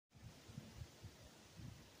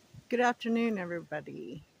Good afternoon,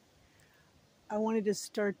 everybody. I wanted to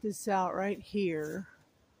start this out right here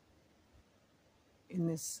in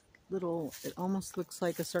this little, it almost looks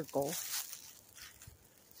like a circle.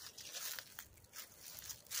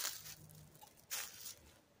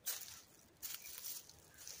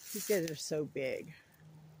 These guys are so big.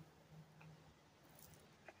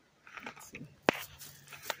 Let's see.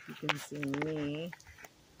 You can see me.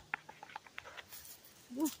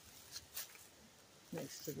 Woo.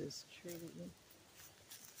 Next to this tree.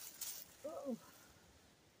 Oh.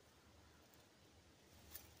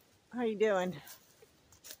 How you doing?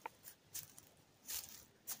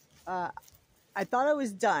 I thought I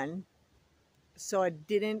was done, so I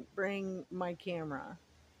didn't bring my camera,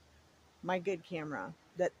 my good camera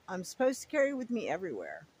that I'm supposed to carry with me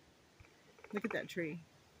everywhere. Look at that tree.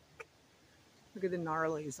 Look at the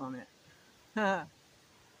gnarlies on it.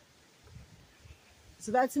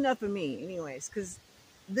 So that's enough of me anyways, because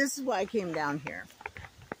this is why I came down here.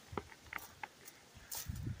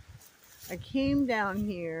 I came down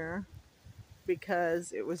here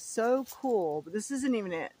because it was so cool, but this isn't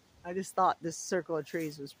even it. I just thought this circle of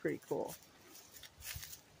trees was pretty cool.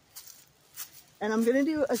 And I'm going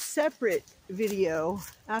to do a separate video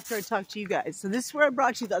after I talk to you guys. So this is where I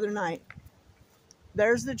brought you the other night.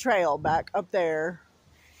 There's the trail back up there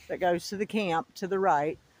that goes to the camp to the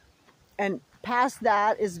right. And past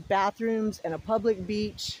that is bathrooms and a public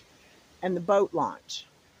beach and the boat launch.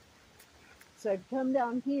 So I've come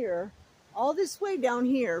down here, all this way down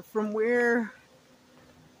here from where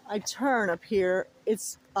I turn up here,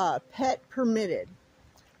 it's pet permitted.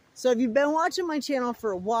 So if you've been watching my channel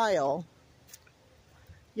for a while,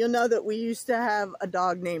 you'll know that we used to have a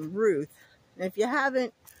dog named Ruth. And if you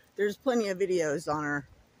haven't, there's plenty of videos on her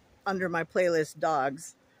under my playlist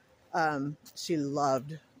dogs. She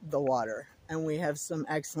loved the water, and we have some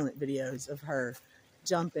excellent videos of her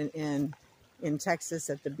jumping in Texas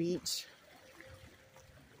at the beach,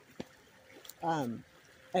 and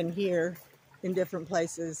here in different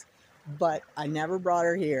places. But I never brought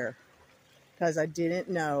her here because I didn't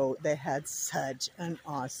know they had such an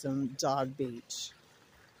awesome dog beach.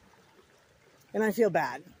 And I feel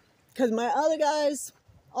bad because my other guys,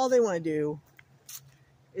 all they want to do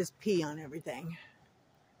is pee on everything.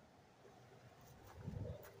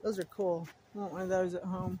 Those are cool. I want one of those at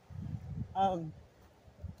home.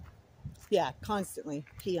 Yeah, constantly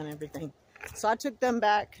pee on everything. So I took them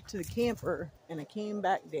back to the camper and I came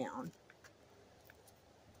back down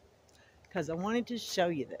because I wanted to show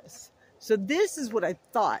you this. So this is what I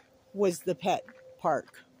thought was the pet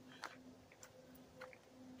park.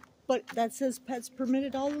 But that says pets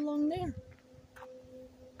permitted all along there.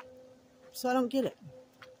 So I don't get it.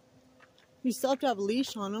 You still have to have a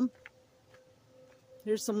leash on them.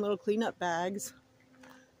 Here's some little cleanup bags.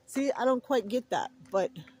 See, I don't quite get that, but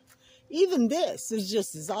even this is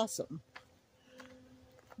just as awesome.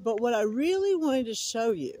 But what I really wanted to show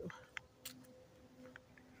you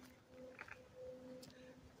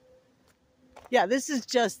yeah, this is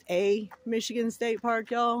just a Michigan State Park,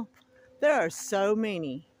 y'all. There are so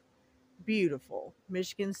many beautiful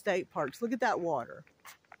Michigan State parks. Look at that water.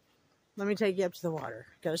 Let me take you up to the water.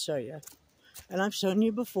 Gotta show you. And I've shown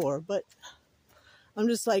you before, but I'm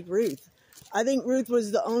just like Ruth. I think Ruth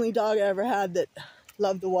was the only dog I ever had that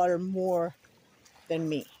loved the water more than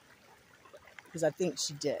me. Because I think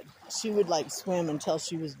she did. She would like swim until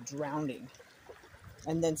she was drowning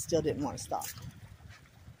and then still didn't want to stop.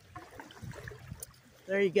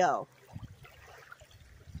 There you go.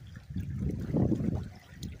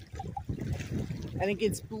 And it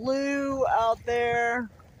gets blue out there.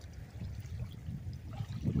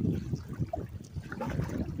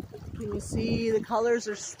 Can you see the colors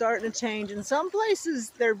are starting to change? In some places,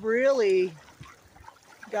 they've really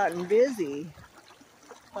gotten busy.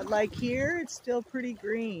 But like here, it's still pretty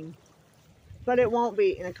green. But it won't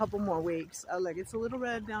be in a couple more weeks. Oh, look, it's a little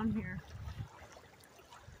red down here.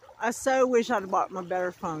 I so wish I'd bought my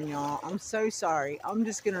better phone, y'all. I'm so sorry. I'm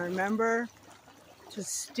just going to remember to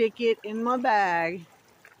stick it in my bag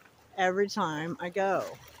every time I go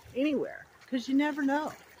anywhere. Because you never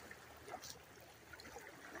know.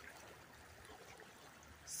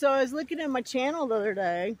 So I was looking at my channel the other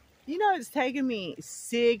day. You know, it's taken me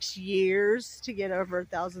 6 years to get over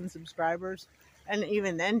 1,000 subscribers. And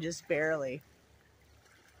even then, just barely.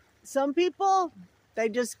 Some people, they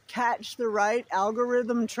just catch the right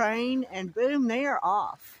algorithm train and boom, they are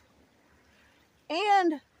off.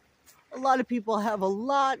 And a lot of people have a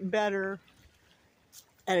lot better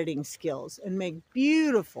editing skills and make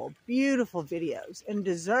beautiful, beautiful videos and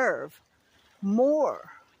deserve more,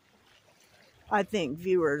 I think,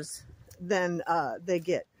 viewers than they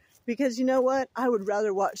get. Because you know what? I would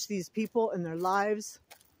rather watch these people and their lives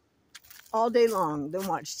all day long than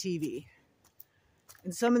watch TV.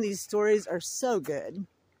 And some of these stories are so good.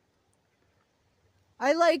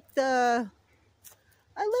 I like the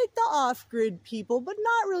off-grid people, but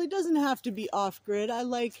not really, doesn't have to be off-grid. I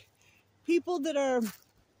like people that are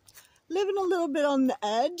living a little bit on the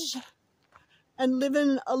edge and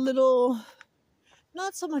living a little,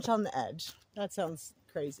 not so much on the edge. That sounds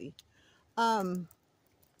crazy. You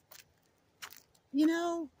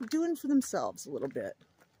know, doing for themselves a little bit.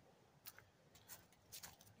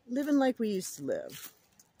 Living like we used to live.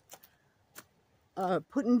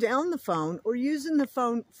 Putting down the phone or using the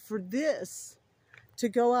phone for this to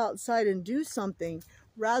go outside and do something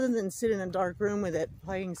rather than sit in a dark room with it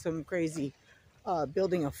playing some crazy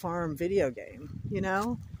building a farm video game, you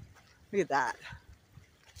know? Look at that.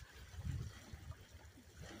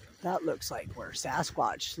 That looks like where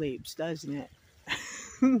Sasquatch sleeps, doesn't it?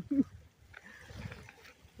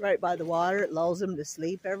 Right by the water, it lulls him to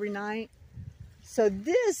sleep every night. So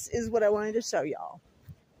this is what I wanted to show y'all.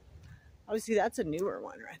 Obviously, that's a newer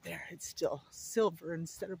one right there. It's still silver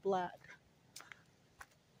instead of black.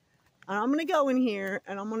 And I'm going to go in here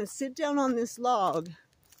and I'm going to sit down on this log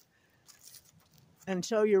and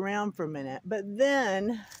show you around for a minute. But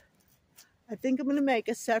then I think I'm going to make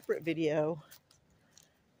a separate video.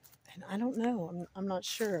 And I don't know. I'm not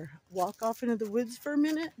sure. Walk off into the woods for a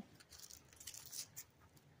minute.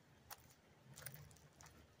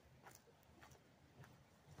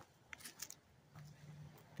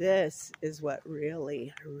 This is what I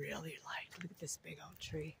really like. Look at this big old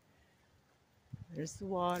tree. There's the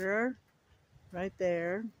water right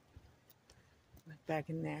there. Back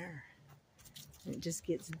in there. And it just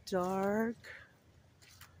gets dark.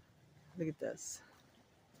 Look at this.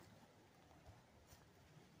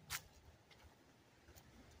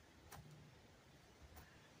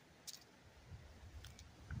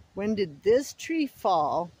 When did this tree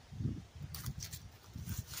fall?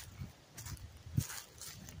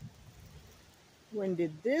 When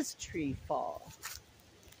did this tree fall?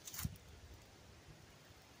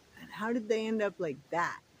 And how did they end up like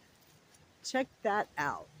that? Check that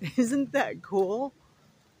out. Isn't that cool?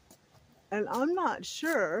 And I'm not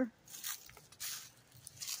sure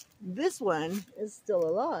this one is still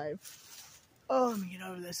alive. Oh, let me get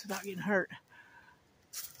over this without getting hurt.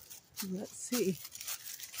 Let's see.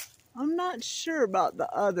 I'm not sure about the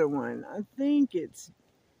other one. I think it's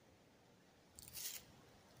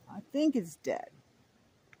dead.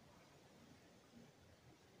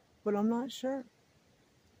 But I'm not sure.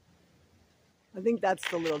 I think that's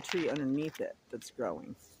the little tree underneath it that's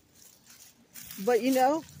growing. But you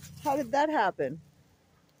know, how did that happen?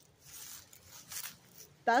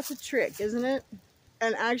 That's a trick, isn't it?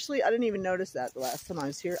 And actually, I didn't even notice that the last time I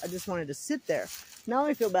was here. I just wanted to sit there. Now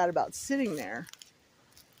I feel bad about sitting there.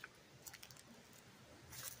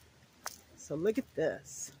 So look at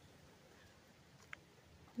this.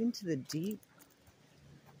 Into the deep,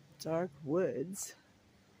 dark woods.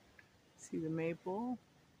 See the maple?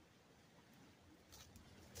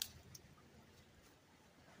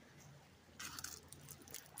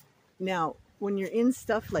 Now, when you're in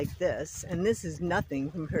stuff like this, and this is nothing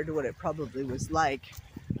compared to what it probably was like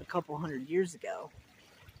a couple hundred years ago,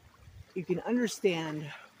 you can understand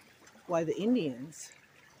why the Indians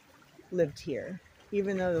lived here,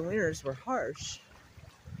 even though the winters were harsh.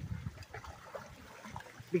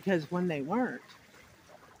 Because when they weren't,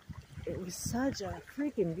 it was such a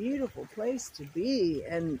freaking beautiful place to be.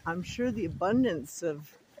 And I'm sure the abundance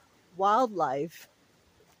of wildlife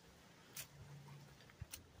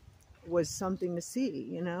was something to see,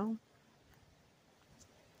 you know?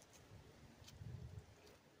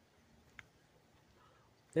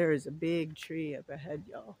 There is a big tree up ahead,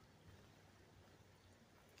 y'all.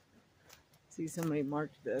 See, somebody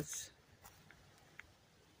marked this.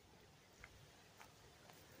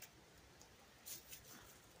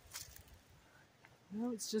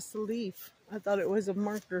 No, it's just a leaf. I thought it was a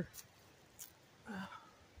marker.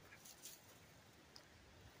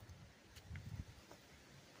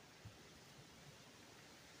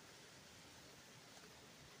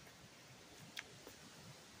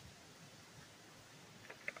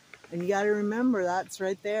 And you got to remember, that's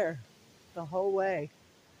right there the whole way.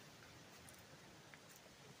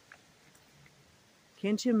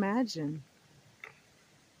 Can't you imagine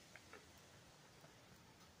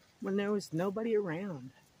when there was nobody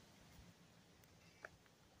around?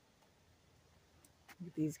 Look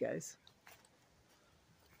at these guys.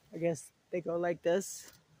 I guess they go like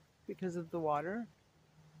this because of the water.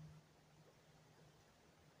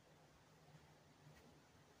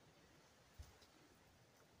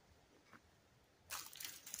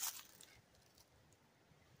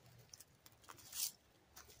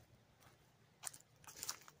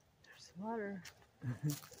 water.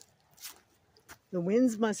 The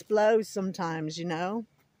winds must blow sometimes, you know?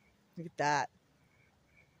 Look at that.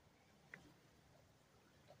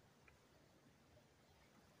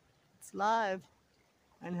 It's live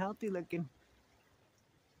and healthy looking.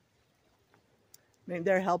 Maybe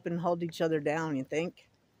they're helping hold each other down, you think?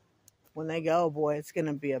 When they go, boy, it's going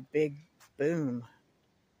to be a big boom.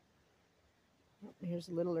 Oh, here's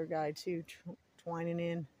a littler guy, too, twining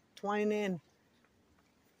in. Twining in.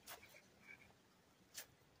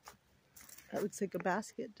 That looks like a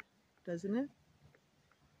basket, doesn't it?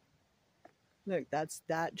 Look, that's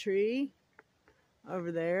that tree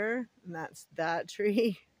over there, and that's that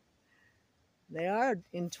tree. They are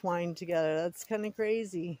entwined together. That's kind of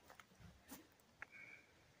crazy.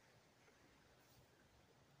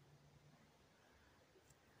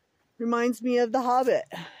 Reminds me of The Hobbit.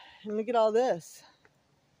 And look at all this.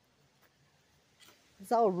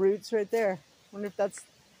 It's all roots right there. Wonder if that's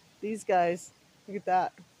these guys. Look at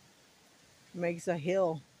that. It makes a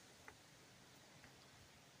hill.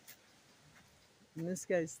 And this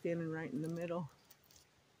guy's standing right in the middle.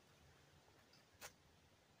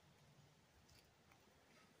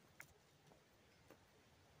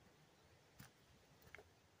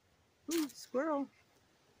 Ooh, squirrel.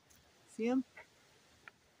 See him?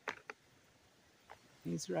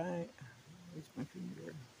 He's right. Where's my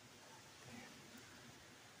finger?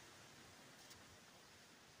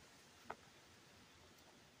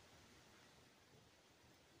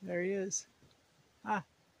 There he is. Ah.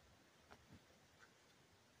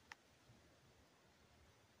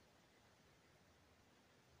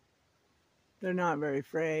 They're not very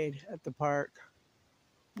afraid at the park.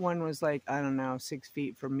 One was like, I don't know, 6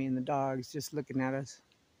 feet from me and the dogs, just looking at us.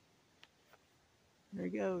 There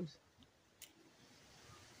he goes.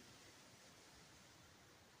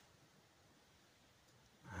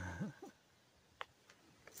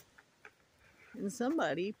 And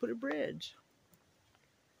somebody put a bridge.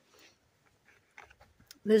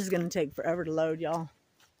 This is going to take forever to load, y'all.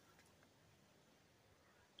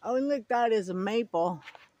 Oh, and look, that is a maple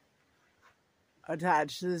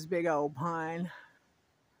attached to this big old pine.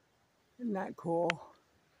 Isn't that cool?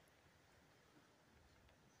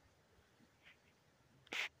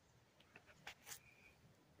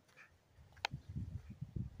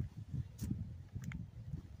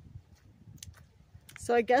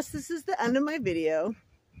 So I guess this is the end of my video.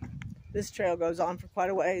 This trail goes on for quite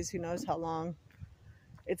a ways. Who knows how long.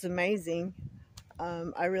 It's amazing.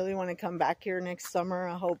 I really want to come back here next summer.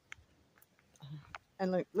 I hope.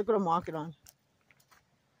 And look what I'm walking on.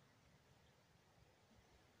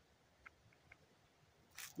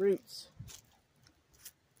 Roots.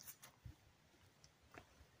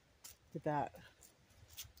 Look at that.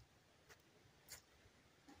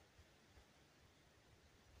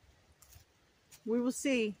 We will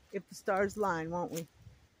see if the stars line, won't we?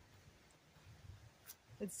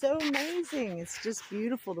 It's so amazing. It's just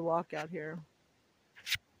beautiful to walk out here.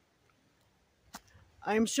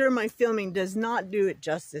 I'm sure my filming does not do it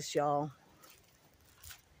justice, y'all.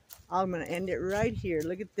 I'm going to end it right here.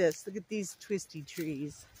 Look at this. Look at these twisty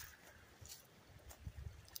trees.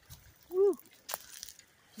 Woo.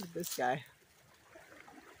 Look at this guy.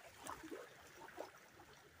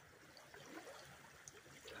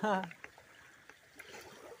 Huh.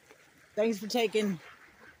 Thanks for taking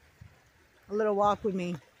a little walk with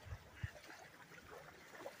me.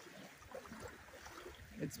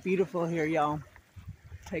 It's beautiful here, y'all.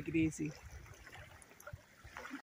 Take it easy.